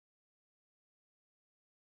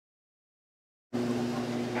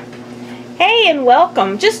Hey and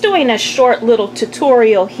welcome. Just doing a short little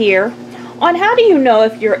tutorial here on how do you know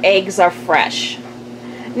if your eggs are fresh.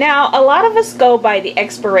 Now, a lot of us go by the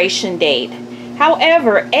expiration date.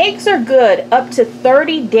 However, eggs are good up to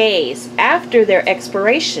 30 days after their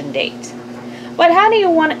expiration date. But you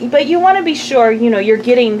want to be sure, you're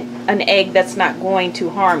getting an egg that's not going to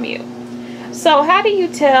harm you. So how do you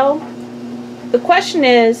tell? The question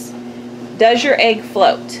is, does your egg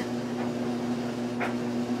float?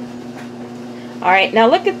 Alright, now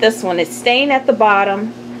look at this one. It's staying at the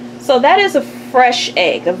bottom. So that is a fresh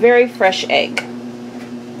egg, a very fresh egg.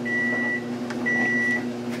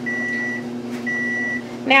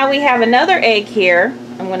 Now we have another egg here.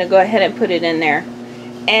 I'm going to go ahead and put it in there.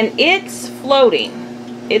 And it's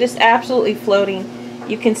floating. It is absolutely floating.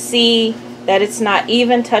 You can see that it's not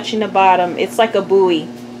even touching the bottom. It's like a buoy.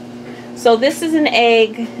 So this is an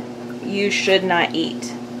egg you should not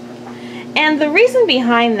eat. And the reason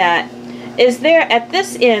behind that is there at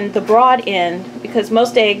this end, the broad end, because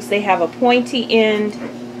most eggs, they have a pointy end,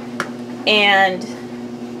 and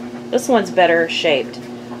this one's better shaped.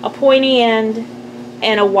 A pointy end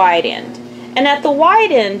and a wide end. And at the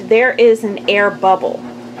wide end, there is an air bubble.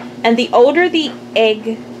 And the older the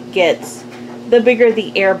egg gets, the bigger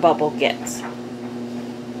the air bubble gets.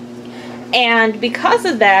 And because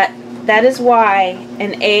of that, that is why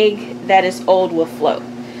an egg that is old will float.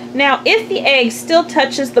 Now, if the egg still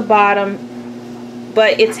touches the bottom,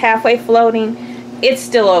 but it's halfway floating, it's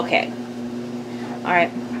still okay.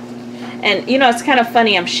 Alright. And it's kind of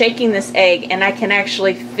funny. I'm shaking this egg and I can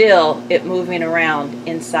actually feel it moving around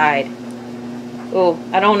inside. Oh,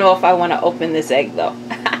 I don't know if I want to open this egg though.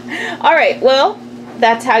 Alright, well,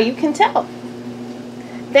 that's how you can tell.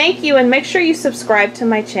 Thank you, and make sure you subscribe to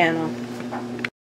my channel.